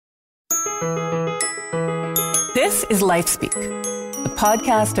This is LifeSpeak, a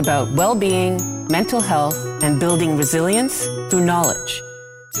podcast about well-being, mental health, and building resilience through knowledge.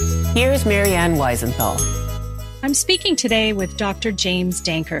 Here's Marianne Weisenthal. I'm speaking today with Dr. James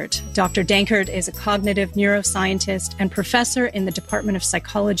Danckert. Dr. Danckert is a cognitive neuroscientist and professor in the Department of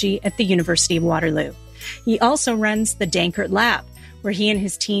Psychology at the University of Waterloo. He also runs the Danckert Lab, where he and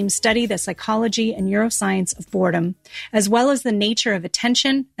his team study the psychology and neuroscience of boredom, as well as the nature of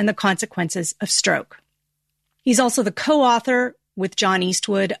attention and the consequences of stroke. He's also the co-author with John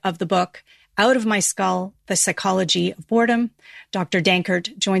Eastwood of the book, Out of My Skull, The Psychology of Boredom. Dr.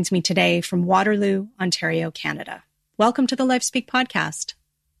 Danckert joins me today from Waterloo, Ontario, Canada. Welcome to the LifeSpeak podcast.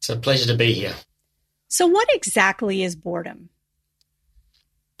 It's a pleasure to be here. So what exactly is boredom?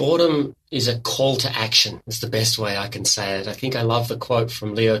 Boredom is a call to action, is the best way I can say it. I think I love the quote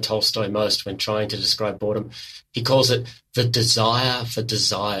from Leo Tolstoy most when trying to describe boredom. He calls it the desire for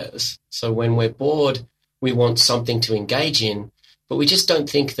desires. So when we're bored, we want something to engage in, but we just don't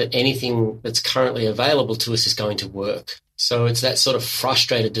think that anything that's currently available to us is going to work. So it's that sort of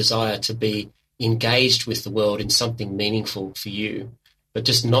frustrated desire to be engaged with the world in something meaningful for you, but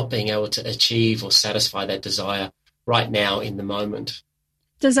just not being able to achieve or satisfy that desire right now in the moment.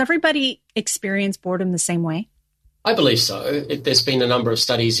 Does everybody experience boredom the same way? I believe so. There's been a number of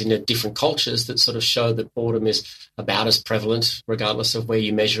studies in different cultures that sort of show that boredom is about as prevalent, regardless of where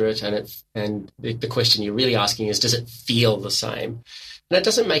you measure it. And the question you're really asking is, does it feel the same? And that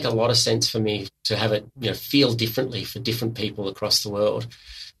doesn't make a lot of sense for me to have it, feel differently for different people across the world.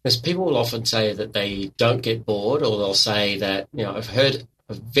 Because people will often say that they don't get bored, or they'll say that, I've heard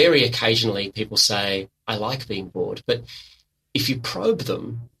very occasionally people say, I like being bored. But if you probe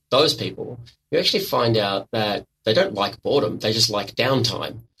them, those people, you actually find out that they don't like boredom, they just like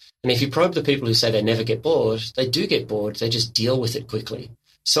downtime. And if you probe the people who say they never get bored, they do get bored, they just deal with it quickly.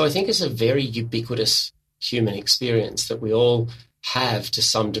 So I think it's a very ubiquitous human experience that we all have to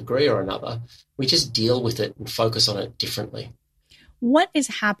some degree or another. We just deal with it and focus on it differently. What is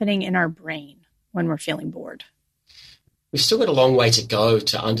happening in our brain when we're feeling bored? We've still got a long way to go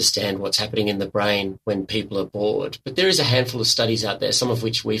to understand what's happening in the brain when people are bored. But there is a handful of studies out there, some of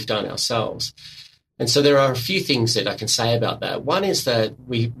which we've done ourselves. And so there are a few things that I can say about that. One is that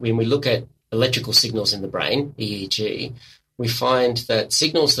when we look at electrical signals in the brain, EEG, we find that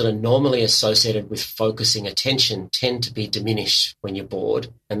signals that are normally associated with focusing attention tend to be diminished when you're bored,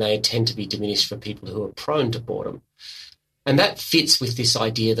 and they tend to be diminished for people who are prone to boredom. And that fits with this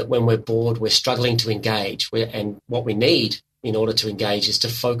idea that when we're bored, we're struggling to engage. And what we need in order to engage is to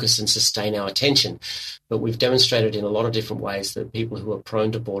focus and sustain our attention. But we've demonstrated in a lot of different ways that people who are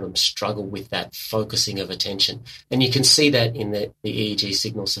prone to boredom struggle with that focusing of attention. And you can see that in the EEG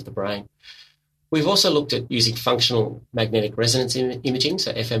signals of the brain. We've also looked at using functional magnetic resonance imaging,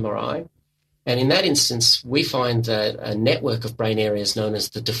 so fMRI. And in that instance, we find that a network of brain areas known as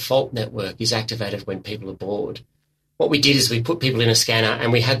the default network is activated when people are bored. What we did is we put people in a scanner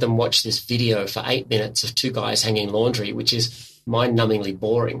and we had them watch this video for 8 minutes of two guys hanging laundry, which is mind-numbingly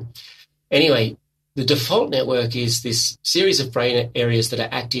boring. Anyway, the default network is this series of brain areas that are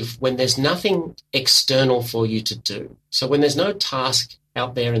active when there's nothing external for you to do. So when there's no task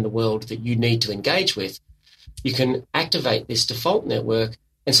out there in the world that you need to engage with, you can activate this default network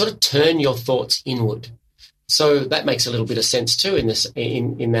and sort of turn your thoughts inward. So that makes a little bit of sense too in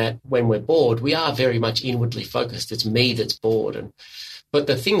that when we're bored, we are very much inwardly focused. It's me that's bored. But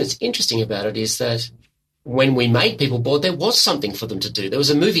the thing that's interesting about it is that when we made people bored, there was something for them to do. There was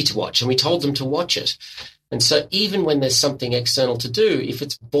a movie to watch and we told them to watch it. And so even when there's something external to do, if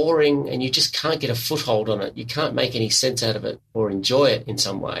it's boring and you just can't get a foothold on it, you can't make any sense out of it or enjoy it in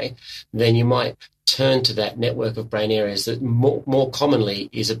some way, then you might turn to that network of brain areas that more commonly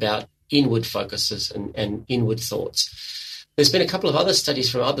is about inward focuses and inward thoughts. There's been a couple of other studies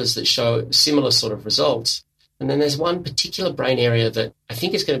from others that show similar sort of results. And then there's one particular brain area that I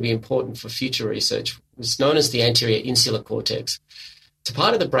think is going to be important for future research. It's known as the anterior insular cortex. It's a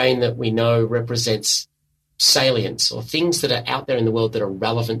part of the brain that we know represents salience, or things that are out there in the world that are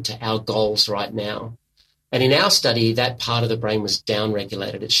relevant to our goals right now. And in our study, that part of the brain was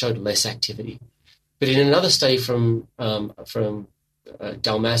downregulated. It showed less activity. But in another study from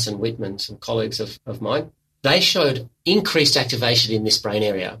Dalmas and Whitman, some colleagues of mine, they showed increased activation in this brain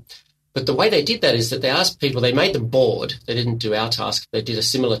area. But the way they did that is that they asked people, they made them bored. They didn't do our task. They did a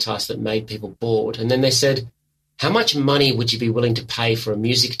similar task that made people bored. And then they said, how much money would you be willing to pay for a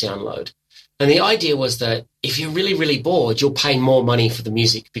music download? And the idea was that if you're really, really bored, you'll pay more money for the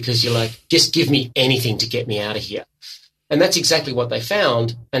music because you're like, just give me anything to get me out of here. And that's exactly what they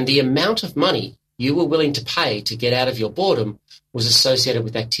found. And the amount of money you were willing to pay to get out of your boredom was associated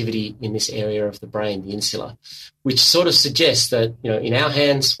with activity in this area of the brain, the insula, which sort of suggests that, in our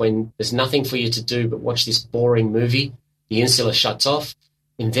hands, when there's nothing for you to do but watch this boring movie, the insula shuts off.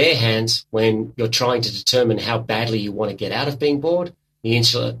 In their hands, when you're trying to determine how badly you want to get out of being bored, the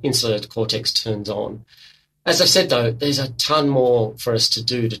insular cortex turns on. As I said, though, there's a ton more for us to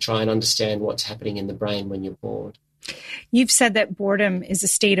do to try and understand what's happening in the brain when you're bored. You've said that boredom is a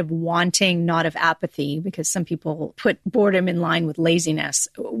state of wanting, not of apathy, because some people put boredom in line with laziness.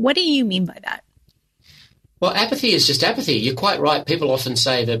 What do you mean by that? Well, apathy is just apathy. You're quite right. People often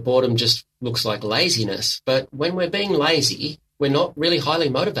say that boredom just looks like laziness. But when we're being lazy, we're not really highly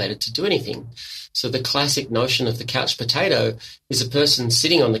motivated to do anything. So the classic notion of the couch potato is a person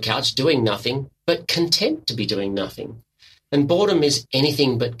sitting on the couch doing nothing, but content to be doing nothing. And boredom is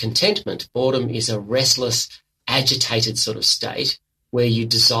anything but contentment. Boredom is a restless, agitated sort of state where you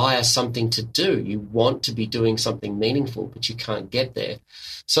desire something to do. You want to be doing something meaningful, but you can't get there.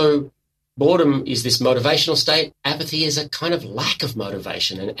 So boredom is this motivational state. Apathy is a kind of lack of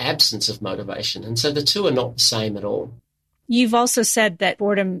motivation, an absence of motivation. And so the two are not the same at all. You've also said that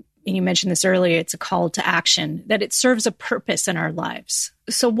boredom, and you mentioned this earlier, it's a call to action, that it serves a purpose in our lives.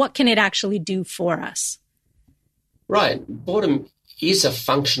 So what can it actually do for us? Right. Boredom is a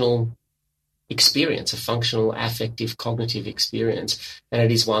functional experience, a functional, affective, cognitive experience, and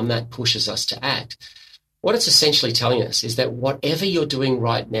it is one that pushes us to act. What it's essentially telling us is that whatever you're doing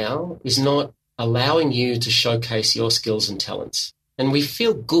right now is not allowing you to showcase your skills and talents. And we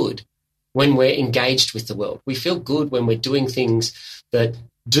feel good when we're engaged with the world. We feel good when we're doing things that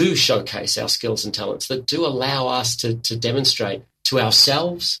do showcase our skills and talents, that do allow us to demonstrate to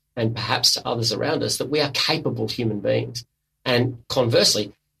ourselves and perhaps to others around us that we are capable human beings. And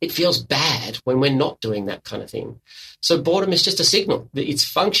conversely, it feels bad when we're not doing that kind of thing. So boredom is just a signal. Its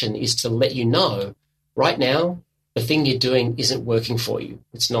function is to let you know right now the thing you're doing isn't working for you.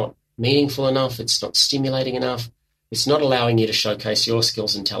 It's not meaningful enough. It's not stimulating enough. It's not allowing you to showcase your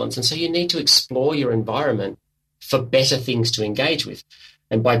skills and talents. And so you need to explore your environment for better things to engage with.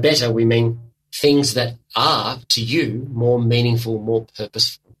 And by better, we mean things that are, to you, more meaningful, more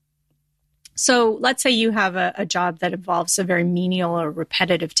purposeful. So let's say you have a job that involves a very menial or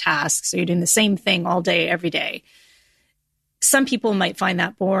repetitive task. So you're doing the same thing all day, every day. Some people might find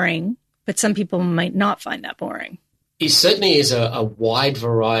that boring, but some people might not find that boring. It certainly is a wide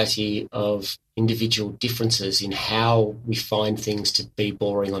variety of individual differences in how we find things to be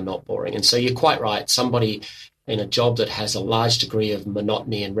boring or not boring. And so you're quite right. Somebody in a job that has a large degree of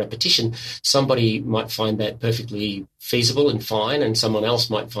monotony and repetition, somebody might find that perfectly feasible and fine, and someone else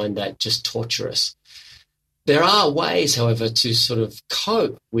might find that just torturous. There are ways, however, to sort of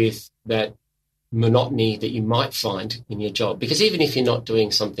cope with that monotony that you might find in your job, because even if you're not doing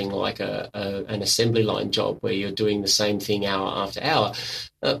something like an assembly line job where you're doing the same thing hour after hour,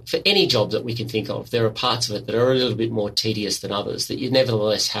 for any job that we can think of, there are parts of it that are a little bit more tedious than others that you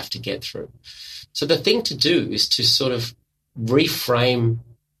nevertheless have to get through. So the thing to do is to sort of reframe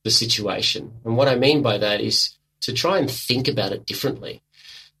the situation. And what I mean by that is to try and think about it differently.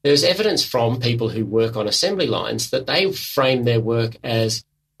 There's evidence from people who work on assembly lines that they frame their work as,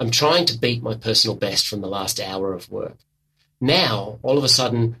 I'm trying to beat my personal best from the last hour of work. Now, all of a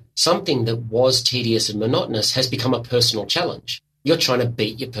sudden, something that was tedious and monotonous has become a personal challenge. You're trying to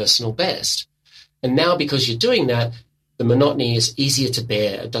beat your personal best. And now because you're doing that, the monotony is easier to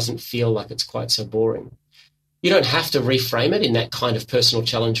bear. It doesn't feel like it's quite so boring. You don't have to reframe it in that kind of personal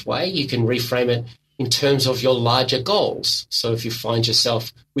challenge way. You can reframe it in terms of your larger goals. So if you find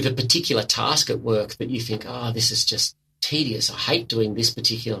yourself with a particular task at work that you think, this is just tedious, I hate doing this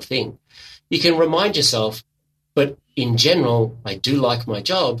particular thing, you can remind yourself, but in general, I do like my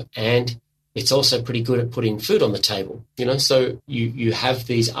job and it's also pretty good at putting food on the table. So you have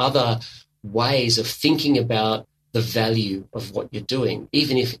these other ways of thinking about the value of what you're doing,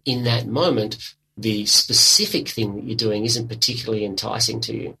 even if in that moment the specific thing that you're doing isn't particularly enticing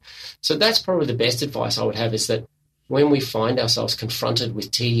to you. So that's probably the best advice I would have, is that when we find ourselves confronted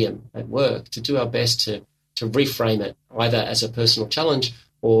with tedium at work, to do our best to reframe it either as a personal challenge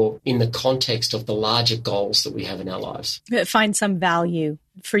or in the context of the larger goals that we have in our lives. Find some value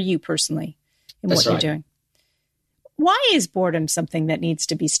for you personally in That's what right. you're doing. Why is boredom something that needs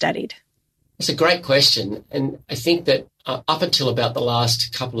to be studied? It's a great question. And I think that up until about the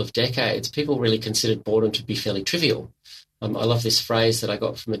last couple of decades, people really considered boredom to be fairly trivial. I love this phrase that I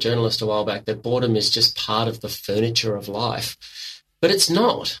got from a journalist a while back, that boredom is just part of the furniture of life. But it's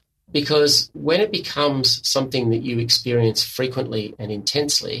not, because when it becomes something that you experience frequently and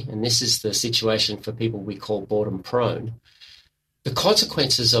intensely, and this is the situation for people we call boredom prone, the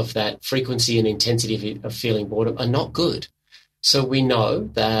consequences of that frequency and intensity of feeling boredom are not good. So we know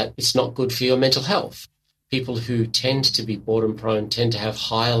that it's not good for your mental health. People who tend to be boredom prone tend to have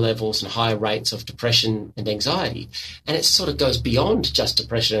higher levels and higher rates of depression and anxiety. And it sort of goes beyond just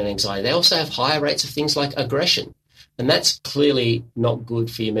depression and anxiety. They also have higher rates of things like aggression. And that's clearly not good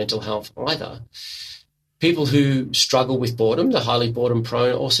for your mental health either. People who struggle with boredom, the highly boredom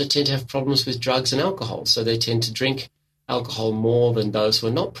prone, also tend to have problems with drugs and alcohol. So they tend to drink alcohol more than those who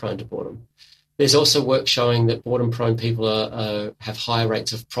are not prone to boredom. There's also work showing that boredom-prone people have higher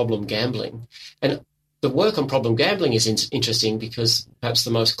rates of problem gambling. And the work on problem gambling is interesting because perhaps the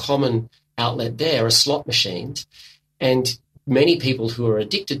most common outlet there are slot machines. And many people who are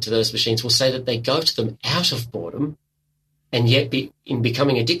addicted to those machines will say that they go to them out of boredom, and yet in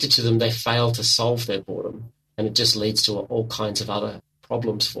becoming addicted to them, they fail to solve their boredom. And it just leads to all kinds of other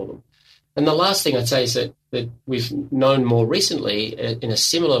problems for them. And the last thing I'd say is that we've known more recently, in a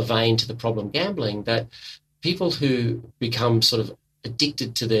similar vein to the problem gambling, that people who become sort of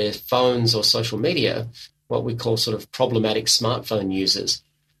addicted to their phones or social media, what we call sort of problematic smartphone users,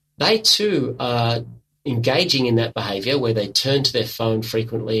 they too are engaging in that behavior where they turn to their phone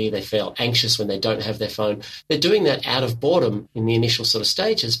frequently, they feel anxious when they don't have their phone. They're doing that out of boredom in the initial sort of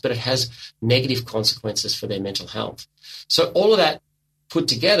stages, but it has negative consequences for their mental health. So all of that put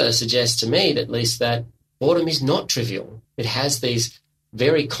together suggests to me at least that boredom is not trivial. It has these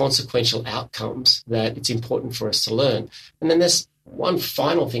very consequential outcomes that it's important for us to learn. And then there's one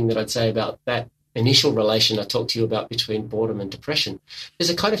final thing that I'd say about that initial relation I talked to you about between boredom and depression. There's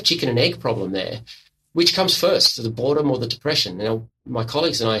a kind of chicken and egg problem there. Which comes first, the boredom or the depression? Now, my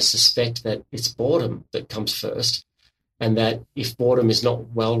colleagues and I suspect that it's boredom that comes first, and that if boredom is not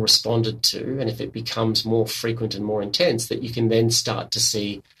well responded to, and if it becomes more frequent and more intense, that you can then start to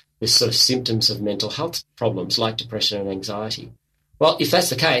see this sort of symptoms of mental health problems like depression and anxiety. Well, if that's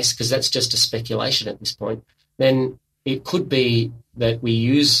the case, because that's just a speculation at this point, then it could be that we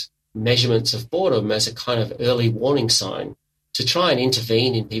use measurements of boredom as a kind of early warning sign to try and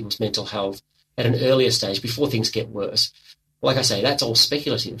intervene in people's mental health at an earlier stage before things get worse. Like I say, that's all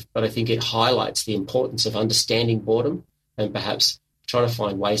speculative, but I think it highlights the importance of understanding boredom and perhaps trying to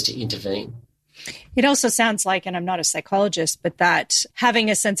find ways to intervene. It also sounds like, and I'm not a psychologist, but that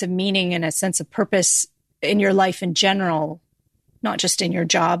having a sense of meaning and a sense of purpose in your life in general, not just in your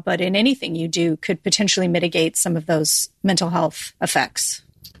job, but in anything you do, could potentially mitigate some of those mental health effects.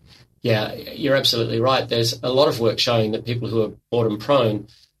 Yeah, you're absolutely right. There's a lot of work showing that people who are boredom prone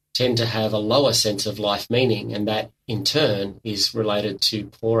tend to have a lower sense of life meaning, and that in turn is related to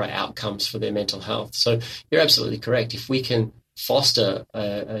poorer outcomes for their mental health. So you're absolutely correct. If we can foster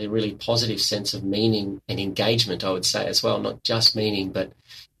a really positive sense of meaning and engagement, I would say as well, not just meaning, but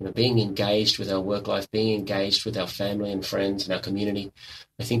being engaged with our work life, being engaged with our family and friends and our community.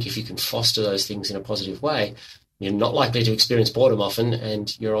 I think if you can foster those things in a positive way, you're not likely to experience boredom often,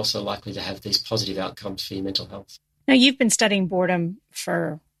 and you're also likely to have these positive outcomes for your mental health. Now, you've been studying boredom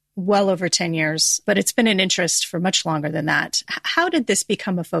for well over 10 years, but it's been an interest for much longer than that. How did this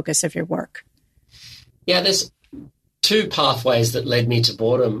become a focus of your work? Yeah, there's two pathways that led me to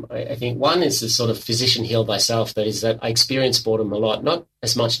boredom. I think one is the sort of physician heal thyself. That is that I experience boredom a lot, not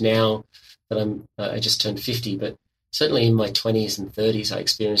as much now that I just turned 50, but certainly in my 20s and 30s, I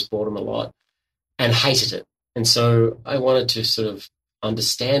experienced boredom a lot and hated it. And so I wanted to sort of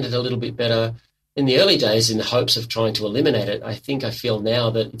understand it a little bit better. In the early days, in the hopes of trying to eliminate it, I think I feel now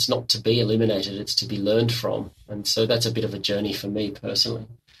that it's not to be eliminated, it's to be learned from. And so that's a bit of a journey for me personally.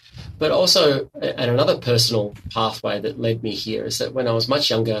 But also, and another personal pathway that led me here is that when I was much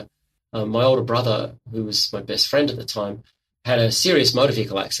younger, my older brother, who was my best friend at the time, had a serious motor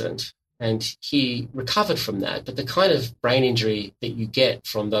vehicle accident, and he recovered from that. But the kind of brain injury that you get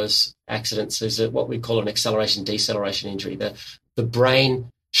from those accidents is what we call an acceleration-deceleration injury. The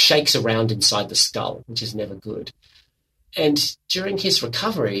brain shakes around inside the skull, which is never good. And during his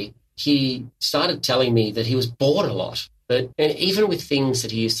recovery, he started telling me that he was bored a lot. And even with things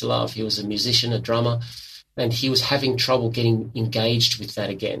that he used to love, he was a musician, a drummer, and he was having trouble getting engaged with that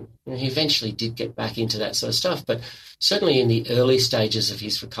again. And he eventually did get back into that sort of stuff, but certainly in the early stages of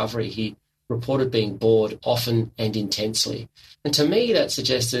his recovery, he reported being bored often and intensely. And to me, that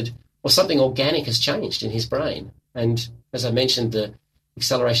suggested, well, something organic has changed in his brain. And as I mentioned, the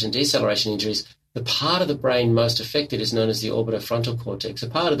acceleration and deceleration injuries, the part of the brain most affected is known as the orbitofrontal cortex, a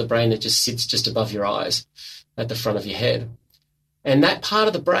part of the brain that just sits just above your eyes at the front of your head. And that part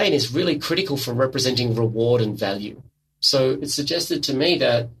of the brain is really critical for representing reward and value. So it suggested to me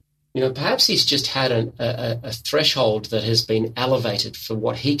that, perhaps he's just had a threshold that has been elevated for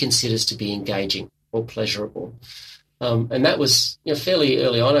what he considers to be engaging or pleasurable. And that was fairly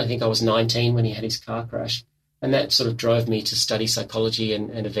early on. I think I was 19 when he had his car crash. And that sort of drove me to study psychology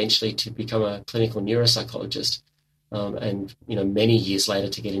and eventually to become a clinical neuropsychologist. And many years later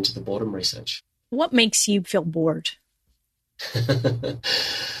to get into the boredom research. What makes you feel bored?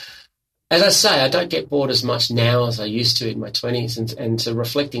 As I say, I don't get bored as much now as I used to in my 20s. And so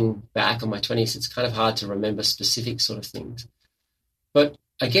reflecting back on my 20s, it's kind of hard to remember specific sort of things. But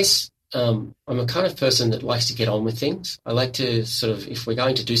I guess I'm a kind of person that likes to get on with things. I like to sort of, if we're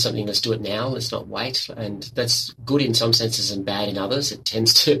going to do something, let's do it now. Let's not wait. And that's good in some senses and bad in others. It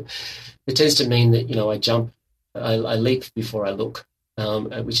tends to mean that, I leap before I look,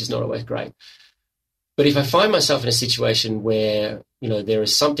 which is not always great. But if I find myself in a situation where, there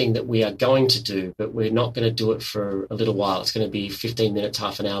is something that we are going to do, but we're not going to do it for a little while, it's going to be 15 minutes,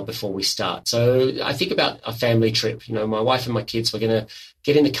 half an hour before we start. So I think about a family trip. My wife and my kids, we're going to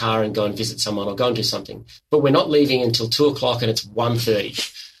get in the car and go and visit someone or go and do something. But we're not leaving until 2:00 and it's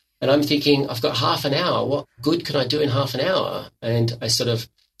 1:30. And I'm thinking, I've got half an hour. What good can I do in half an hour? And I sort of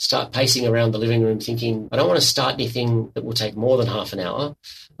start pacing around the living room thinking, I don't want to start anything that will take more than half an hour.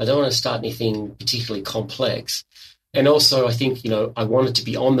 I don't want to start anything particularly complex. And also I think, I want it to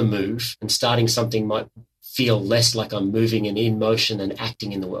be on the move, and starting something might feel less like I'm moving and in motion and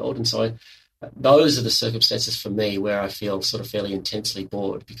acting in the world. And so those are the circumstances for me where I feel sort of fairly intensely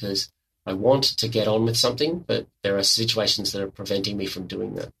bored, because I want to get on with something, but there are situations that are preventing me from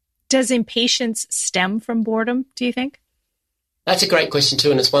doing that. Does impatience stem from boredom, do you think? That's a great question too,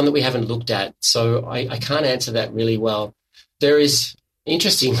 and it's one that we haven't looked at, so I can't answer that really well. There is,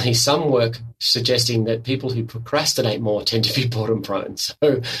 interestingly, some work suggesting that people who procrastinate more tend to be boredom prone,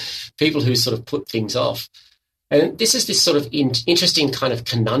 so people who sort of put things off. And this is this sort of interesting kind of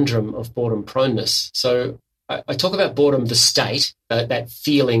conundrum of boredom proneness. So I talk about boredom, the state, that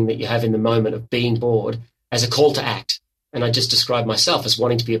feeling that you have in the moment of being bored, as a call to act. And I just describe myself as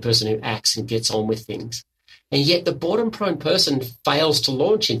wanting to be a person who acts and gets on with things. And yet the boredom-prone person fails to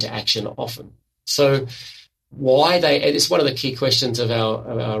launch into action often. So it's one of the key questions of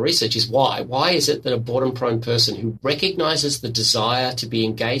our research is why. Why is it that a boredom-prone person who recognizes the desire to be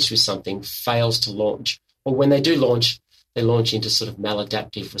engaged with something fails to launch? Or when they do launch, they launch into sort of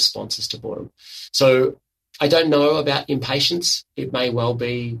maladaptive responses to boredom. So I don't know about impatience. It may well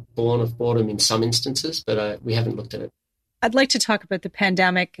be born of boredom in some instances, but we haven't looked at it. I'd like to talk about the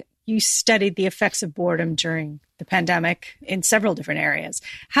pandemic. You studied the effects of boredom during the pandemic in several different areas.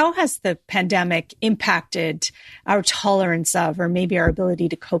 How has the pandemic impacted our tolerance of, or maybe our ability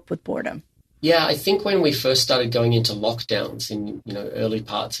to cope with boredom? Yeah, I think when we first started going into lockdowns in early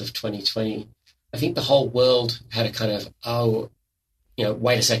parts of 2020, I think the whole world had a kind of,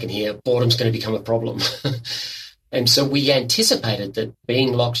 wait a second here, boredom's going to become a problem. And so we anticipated that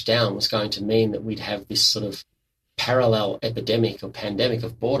being locked down was going to mean that we'd have this sort of parallel epidemic or pandemic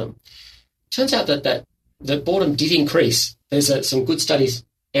of boredom. Turns out that boredom did increase. There's some good studies.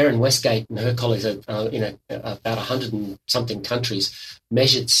 Erin Westgate and her colleagues in about 100 and something countries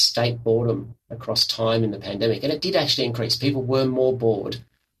measured state boredom across time in the pandemic, and it did actually increase. People were more bored,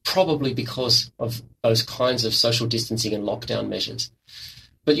 probably because of those kinds of social distancing and lockdown measures.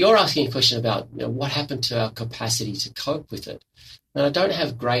 But you're asking a question about what happened to our capacity to cope with it. And I don't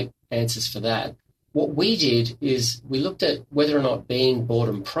have great answers for that. What we did is we looked at whether or not being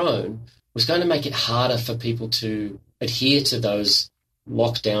boredom prone was going to make it harder for people to adhere to those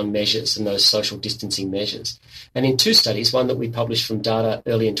lockdown measures and those social distancing measures. And in two studies, one that we published from data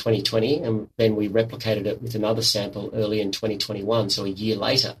early in 2020, and then we replicated it with another sample early in 2021, so a year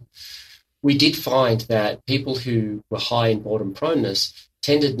later, we did find that people who were high in boredom proneness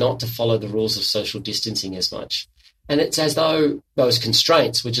tended not to follow the rules of social distancing as much. And it's as though those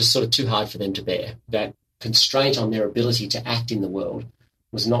constraints were just sort of too hard for them to bear. That constraint on their ability to act in the world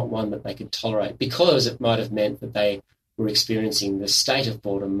was not one that they could tolerate, because it might have meant that they were experiencing the state of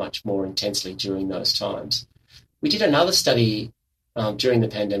boredom much more intensely during those times. We did another study during the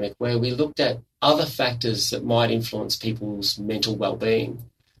pandemic where we looked at other factors that might influence people's mental well-being.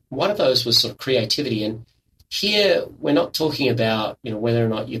 One of those was sort of creativity. And here we're not talking about whether or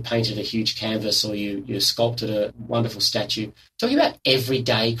not you painted a huge canvas or you sculpted a wonderful statue. We're talking about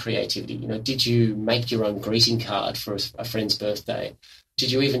everyday creativity. Did you make your own greeting card for a friend's birthday?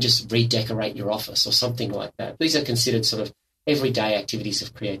 Did you even just redecorate your office or something like that? These are considered sort of everyday activities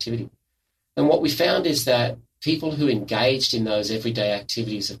of creativity. And what we found is that people who engaged in those everyday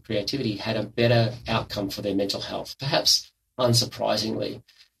activities of creativity had a better outcome for their mental health, perhaps unsurprisingly.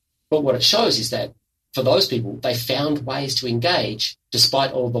 But what it shows is that for those people, they found ways to engage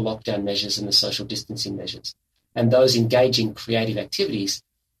despite all the lockdown measures and the social distancing measures. And those engaging creative activities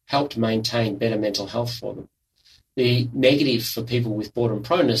helped maintain better mental health for them. the negative for people with boredom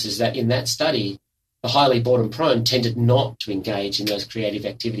proneness is that in that study, the highly boredom prone tended not to engage in those creative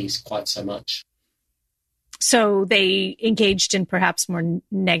activities quite so much. So they engaged in perhaps more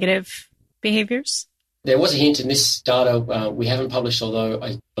negative behaviors? There was a hint in this data we haven't published, although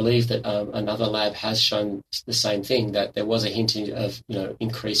I believe that another lab has shown the same thing, that there was a hint of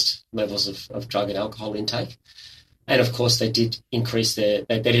increased levels of drug and alcohol intake. And of course, they did increase they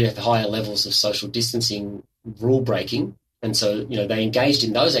did have higher levels of social distancing rule breaking. And so, they engaged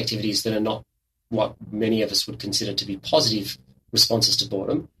in those activities that are not what many of us would consider to be positive responses to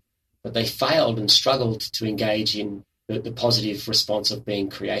boredom, but they failed and struggled to engage in the positive response of being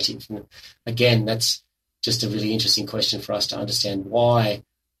creative. And again, that's just a really interesting question for us to understand why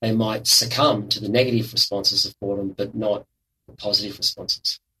they might succumb to the negative responses of boredom, but not the positive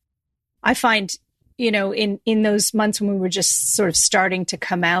responses. I find, in those months when we were just sort of starting to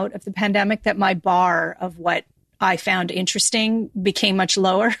come out of the pandemic, that my bar of what I found interesting became much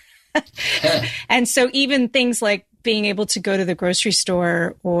lower. And so even things like being able to go to the grocery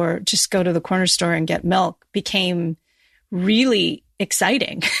store or just go to the corner store and get milk became really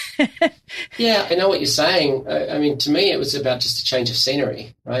exciting. Yeah, I know what you're saying. I mean, to me, it was about just a change of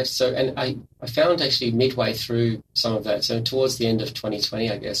scenery, right? So, and I found actually midway through some of that, so towards the end of 2020,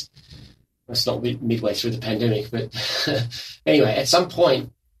 I guess, it's not midway through the pandemic, but anyway, at some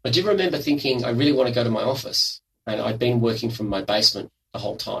point, I do remember thinking, I really want to go to my office. And I'd been working from my basement the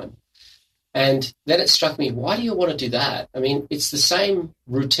whole time. And then it struck me, why do you want to do that? I mean, it's the same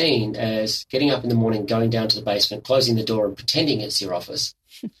routine as getting up in the morning, going down to the basement, closing the door and pretending it's your office.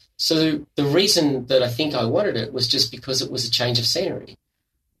 So the reason that I think I wanted it was just because it was a change of scenery.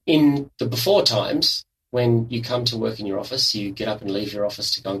 In the before times, when you come to work in your office, you get up and leave your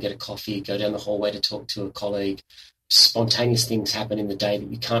office to go and get a coffee, go down the hallway to talk to a colleague. Spontaneous things happen in the day that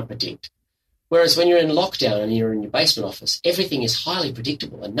you can't predict. Whereas when you're in lockdown and you're in your basement office, everything is highly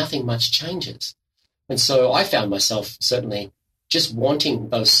predictable and nothing much changes. And so I found myself certainly just wanting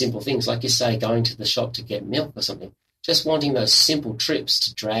those simple things, like you say, going to the shop to get milk or something, just wanting those simple trips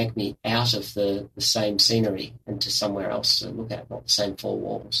to drag me out of the same scenery and to somewhere else to look at, not the same four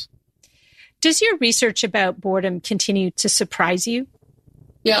walls. Does your research about boredom continue to surprise you?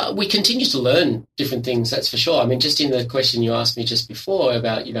 Yeah, we continue to learn different things, that's for sure. I mean, just in the question you asked me just before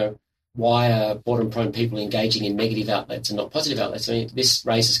about, why are boredom-prone people engaging in negative outlets and not positive outlets? I mean, this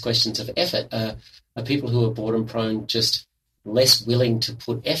raises questions of effort. Are people who are boredom-prone just less willing to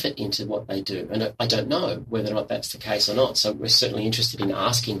put effort into what they do? And I don't know whether or not that's the case or not. So we're certainly interested in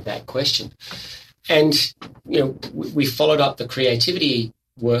asking that question. And, we followed up the creativity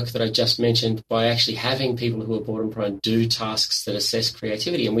work that I just mentioned by actually having people who are boredom-prone do tasks that assess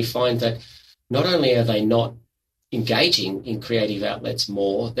creativity. And we find that not only are they not engaging in creative outlets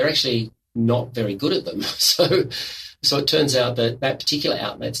more, they're actually not very good at them. So it turns out that particular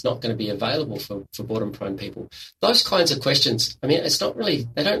outlet's not going to be available for boredom-prone people. Those kinds of questions, I mean, it's not really,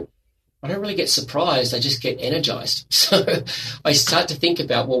 I don't really get surprised, I just get energized. So I start to think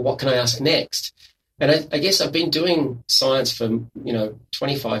about, well, what can I ask next? And I guess I've been doing science for,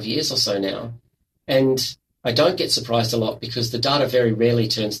 25 years or so now, and I don't get surprised a lot because the data very rarely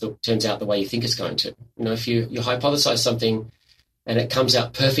turns out the way you think it's going to. If you hypothesize something and it comes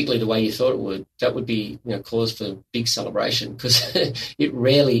out perfectly the way you thought it would, that would be cause for big celebration because it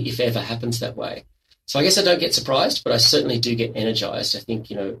rarely, if ever, happens that way. So I guess I don't get surprised, but I certainly do get energized. I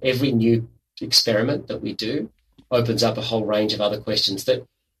think every new experiment that we do opens up a whole range of other questions that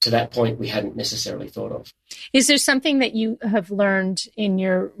to that point we hadn't necessarily thought of. Is there something that you have learned in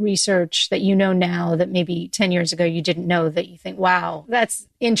your research that you know now that maybe 10 years ago you didn't know, that you think, wow, that's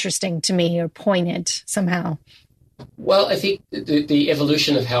interesting to me or poignant somehow? Well, I think the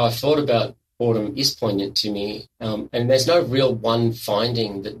evolution of how I thought about boredom is poignant to me. And there's no real one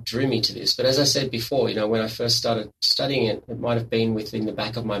finding that drew me to this. But as I said before, when I first started studying it, it might have been within the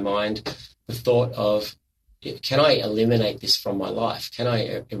back of my mind the thought of, can I eliminate this from my life? Can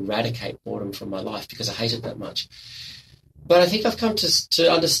I eradicate boredom from my life because I hate it that much? But I think I've come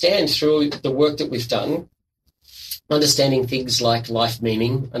to understand through the work that we've done, understanding things like life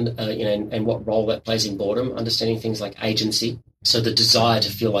meaning and what role that plays in boredom, understanding things like agency, so the desire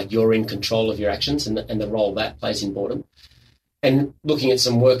to feel like you're in control of your actions and the role that plays in boredom, and looking at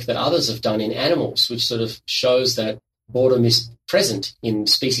some work that others have done in animals, which sort of shows that boredom is present in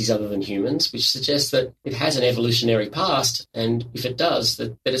species other than humans, which suggests that it has an evolutionary past, and if it does,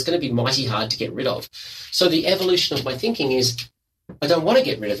 that it's going to be mighty hard to get rid of. So the evolution of my thinking is, I don't want to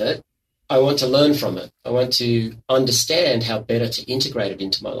get rid of it. I want to learn from it. I want to understand how better to integrate it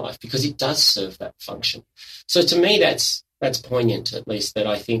into my life because it does serve that function. So to me, that's poignant, at least, that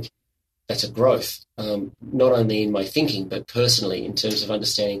I think that's a growth, not only in my thinking, but personally in terms of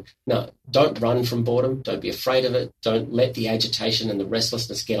understanding, no, don't run from boredom. Don't be afraid of it. Don't let the agitation and the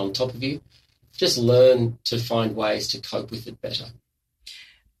restlessness get on top of you. Just learn to find ways to cope with it better.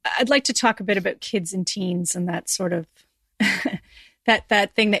 I'd like to talk a bit about kids and teens and that sort of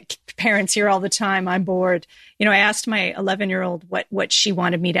that thing that parents hear all the time. I'm bored. You know, I asked my 11-year-old what she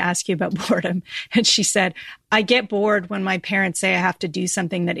wanted me to ask you about boredom. And she said, I get bored when my parents say I have to do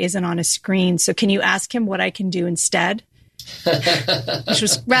something that isn't on a screen. So can you ask him what I can do instead? Which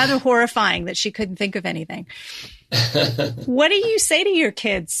was rather horrifying that she couldn't think of anything. What do you say to your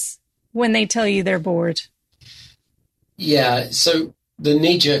kids when they tell you they're bored? Yeah, so the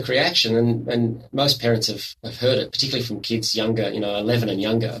knee-jerk reaction, and most parents have heard it, particularly from kids younger, 11 and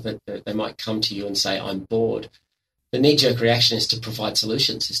younger, that they might come to you and say, I'm bored. The knee-jerk reaction is to provide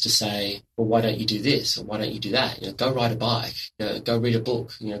solutions, is to say, well, why don't you do this, or why don't you do that? Go ride a bike, go read a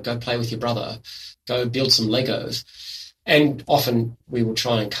book, go play with your brother, go build some Legos. And often we will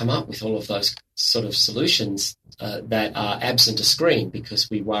try and come up with all of those sort of solutions that are absent a screen, because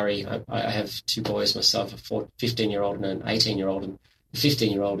we worry. I have two boys myself, a 15-year-old and an 18-year-old, and the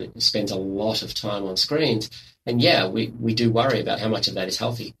 15-year-old spends a lot of time on screens. And yeah, we do worry about how much of that is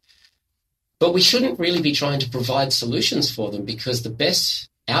healthy. But we shouldn't really be trying to provide solutions for them, because the best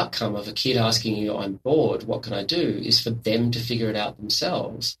outcome of a kid asking you, I'm bored, what can I do, is for them to figure it out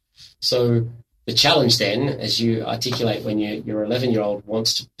themselves. So the challenge then, as you articulate, when your 11-year-old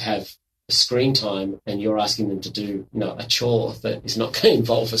wants to have a screen time and you're asking them to do a chore that is not going to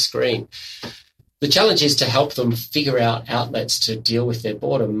involve a screen, the challenge is to help them figure out outlets to deal with their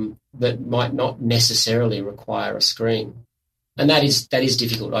boredom that might not necessarily require a screen. And that is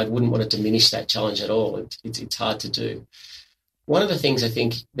difficult. I wouldn't want to diminish that challenge at all. It's hard to do. One of the things, I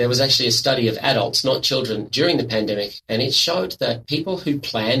think, there was actually a study of adults, not children, during the pandemic, and it showed that people who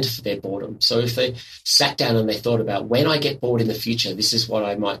planned for their boredom, so if they sat down and they thought about, when I get bored in the future, this is what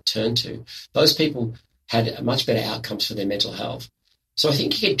I might turn to, those people had much better outcomes for their mental health. So I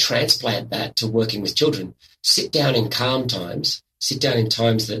think you can transplant that to working with children. Sit down in calm times, sit down in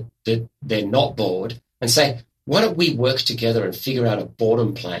times that they're not bored, and say, why don't we work together and figure out a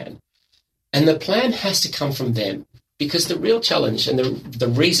boredom plan? And the plan has to come from them. Because the real challenge and the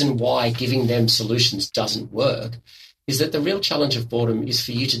reason why giving them solutions doesn't work is that the real challenge of boredom is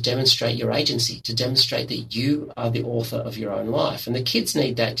for you to demonstrate your agency, to demonstrate that you are the author of your own life. And the kids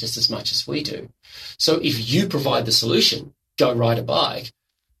need that just as much as we do. So if you provide the solution, go ride a bike,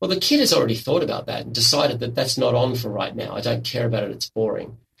 well, the kid has already thought about that and decided that that's not on for right now. I don't care about it. It's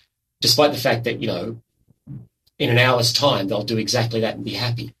boring. Despite the fact that, in an hour's time, they'll do exactly that and be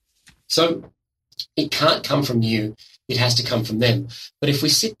happy. So it can't come from you. It has to come from them. But if we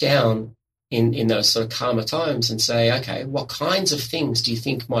sit down in those sort of calmer times and say, okay, what kinds of things do you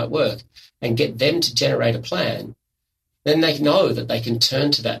think might work, and get them to generate a plan, then they know that they can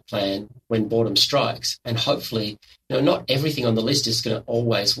turn to that plan when boredom strikes. And hopefully, not everything on the list is going to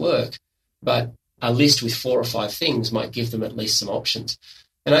always work, but a list with 4 or 5 things might give them at least some options.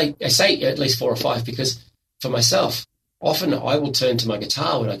 And I say at least 4 or 5 because for myself, often I will turn to my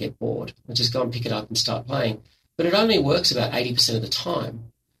guitar when I get bored and just go and pick it up and start playing. But it only works about 80% of the time.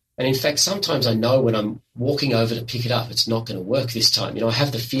 And in fact, sometimes I know when I'm walking over to pick it up, it's not going to work this time. I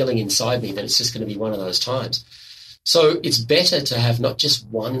have the feeling inside me that it's just going to be one of those times. So it's better to have not just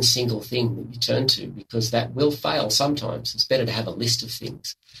one single thing that you turn to, because that will fail sometimes. It's better to have a list of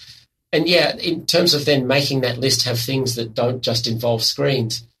things. And yeah, in terms of then making that list have things that don't just involve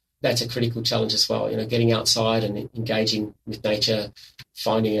screens, that's a critical challenge as well. Getting outside and engaging with nature,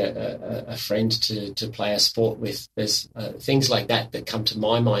 finding a friend to play a sport with. There's things like that come to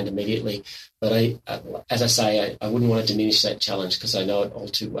my mind immediately. But as I say, I wouldn't want to diminish that challenge because I know it all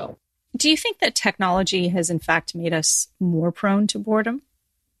too well. Do you think that technology has in fact made us more prone to boredom?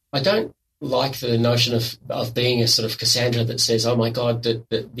 I don't like the notion of being a sort of Cassandra that says, oh my God,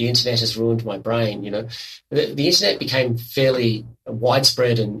 the internet has ruined my brain. The internet became fairly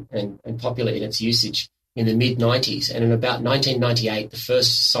widespread and popular in its usage in the mid-90s. And in about 1998, the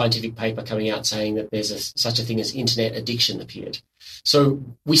first scientific paper coming out saying that there's such a thing as internet addiction appeared. So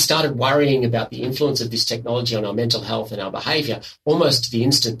we started worrying about the influence of this technology on our mental health and our behavior almost the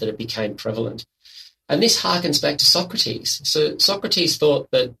instant that it became prevalent. And this harkens back to Socrates. So Socrates thought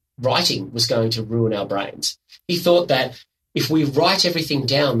that writing was going to ruin our brains. He thought that if we write everything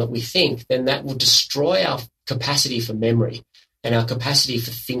down that we think, then that will destroy our capacity for memory and our capacity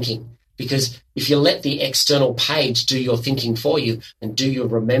for thinking. Because if you let the external page do your thinking for you and do your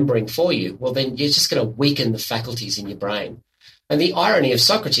remembering for you, well, then you're just going to weaken the faculties in your brain. And the irony of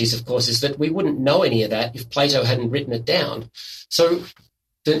Socrates, of course, is that we wouldn't know any of that if Plato hadn't written it down. So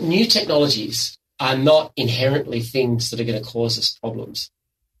The new technologies are not inherently things that are going to cause us problems.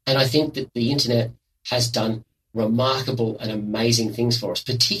 And I think that the internet has done remarkable and amazing things for us,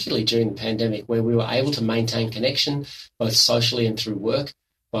 particularly during the pandemic, where we were able to maintain connection both socially and through work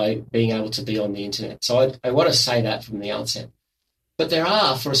by being able to be on the internet. So I want to say that from the outset. But there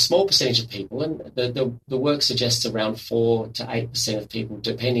are, for a small percentage of people, and the work suggests around 4 to 8% of people,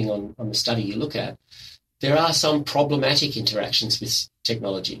 depending on the study you look at, there are some problematic interactions with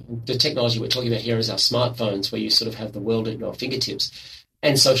technology. The technology we're talking about here is our smartphones, where you sort of have the world at your fingertips,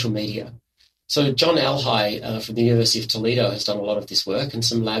 and social media. So John Alhai from the University of Toledo has done a lot of this work, and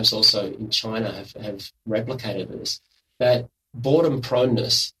some labs also in China have replicated this, that boredom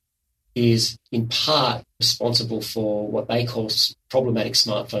proneness is in part responsible for what they call problematic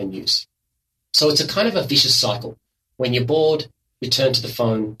smartphone use. So it's a kind of a vicious cycle. When you're bored, you turn to the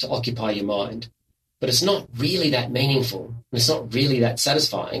phone to occupy your mind. But it's not really that meaningful, and it's not really that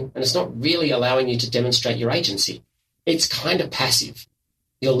satisfying, and it's not really allowing you to demonstrate your agency. It's kind of passive.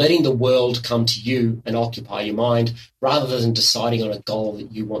 You're letting the world come to you and occupy your mind rather than deciding on a goal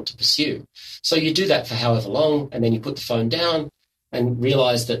that you want to pursue. So you do that for however long, and then you put the phone down and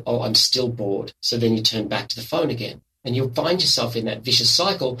realize that, oh, I'm still bored. So then you turn back to the phone again. And you'll find yourself in that vicious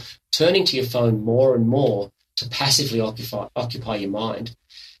cycle, turning to your phone more and more to passively occupy your mind.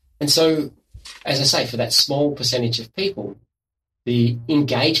 And so, as I say, for that small percentage of people, the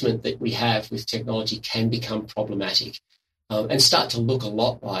engagement that we have with technology can become problematic and start to look a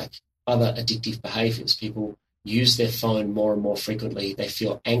lot like other addictive behaviours. People use their phone more and more frequently. They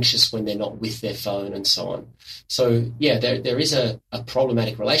feel anxious when they're not with their phone and so on. So, yeah, there is a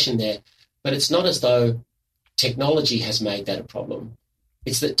problematic relation there, but it's not as though technology has made that a problem.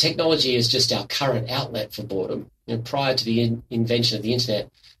 It's that technology is just our current outlet for boredom. Prior to the invention of the internet,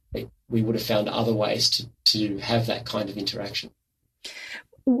 we would have found other ways to have that kind of interaction.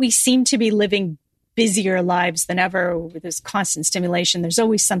 We seem to be living busier lives than ever with this constant stimulation. There's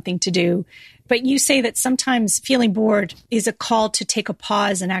always something to do. But you say that sometimes feeling bored is a call to take a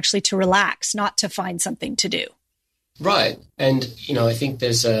pause and actually to relax, not to find something to do. Right. And, I think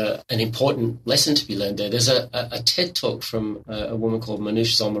there's an important lesson to be learned there. There's a TED talk from a woman called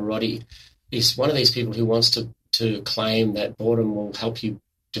Manoush Zomorodi. Is one of these people who wants to claim that boredom will help you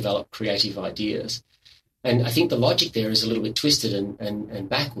develop creative ideas. And I think the logic there is a little bit twisted and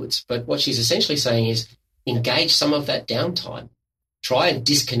backwards. But what she's essentially saying is engage some of that downtime. Try and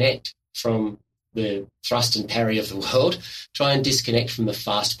disconnect from the thrust and parry of the world. Try and disconnect from the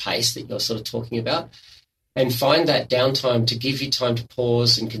fast pace that you're sort of talking about. And find that downtime to give you time to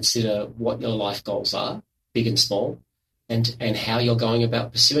pause and consider what your life goals are, big and small, and how you're going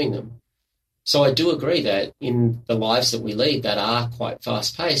about pursuing them. So I do agree that in the lives that we lead that are quite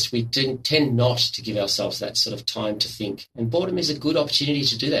fast-paced, we tend not to give ourselves that sort of time to think. And boredom is a good opportunity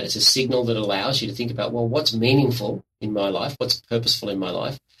to do that. It's a signal that allows you to think about, well, what's meaningful in my life? What's purposeful in my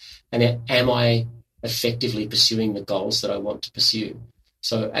life? And am I effectively pursuing the goals that I want to pursue?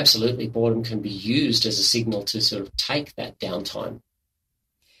 So absolutely, boredom can be used as a signal to sort of take that downtime.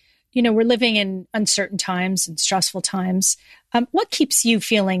 We're living in uncertain times and stressful times. What keeps you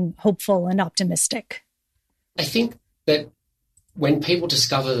feeling hopeful and optimistic? I think that when people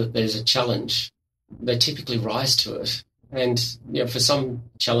discover that there's a challenge, they typically rise to it. And for some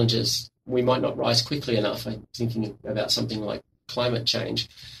challenges, we might not rise quickly enough. I'm thinking about something like climate change.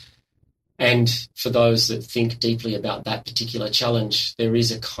 And for those that think deeply about that particular challenge, there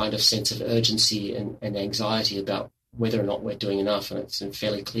is a kind of sense of urgency and anxiety about whether or not we're doing enough. And it's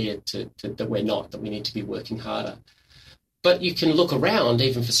fairly clear that we're not, that we need to be working harder. But you can look around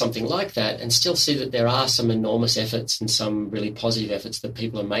even for something like that and still see that there are some enormous efforts and some really positive efforts that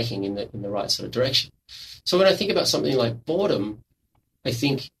people are making in the right sort of direction. So when I think about something like boredom, I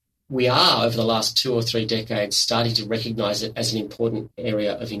think we are, over the last 2 or 3 decades, starting to recognise it as an important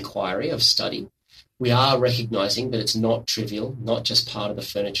area of inquiry, of study. We are recognising that it's not trivial, not just part of the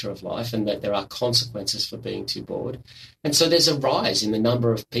furniture of life, and that there are consequences for being too bored. And so there's a rise in the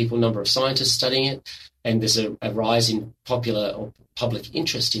number of people, number of scientists studying it, and there's a rise in popular or public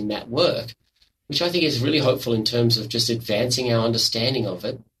interest in that work, which I think is really hopeful in terms of just advancing our understanding of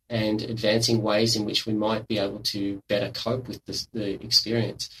it and advancing ways in which we might be able to better cope with the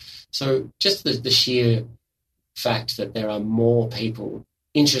experience. So just the sheer fact that there are more people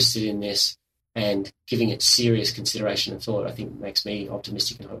interested in this and giving it serious consideration and thought, I think makes me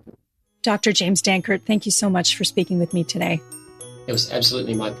optimistic and hopeful. Dr. James Danckert, thank you so much for speaking with me today. It was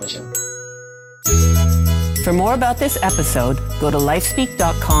absolutely my pleasure. For more about this episode, go to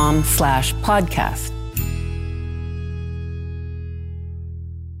lifespeak.com/podcast.